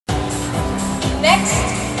Next,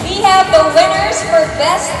 we have the winners for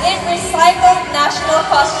Best in Recycled National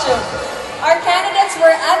Costume. Our candidates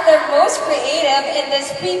were at their most creative in this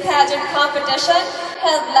pre-pageant competition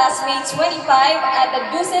held last May 25 at the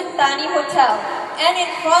Dusit Thani Hotel and in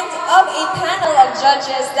front of a panel of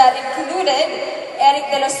judges that included Eric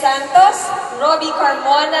De Los Santos, Robbie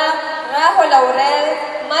Carmona, Rajo Laurel,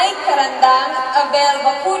 Mike Carandang, Abel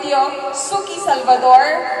Bacudio, Suki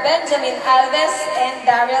Salvador, Benjamin Alves, and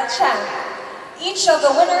Daryl Chan. Each of the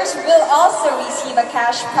winners will also receive a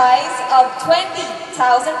cash prize of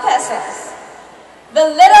 20,000 pesos. The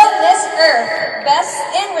Little Miss Earth Best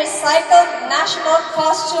in Recycled National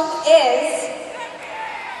Costume is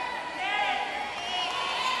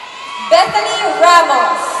Bethany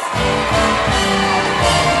Ramos.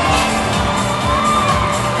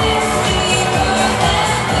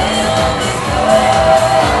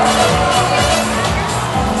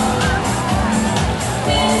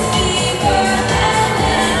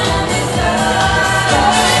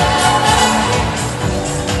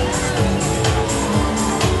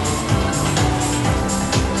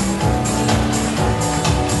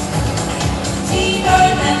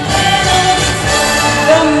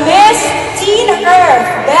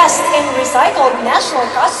 Earth Best in Recycled National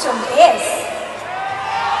Costume is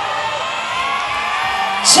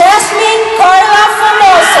Jasmine Carla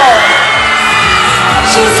Famoso.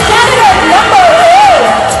 She's candidate number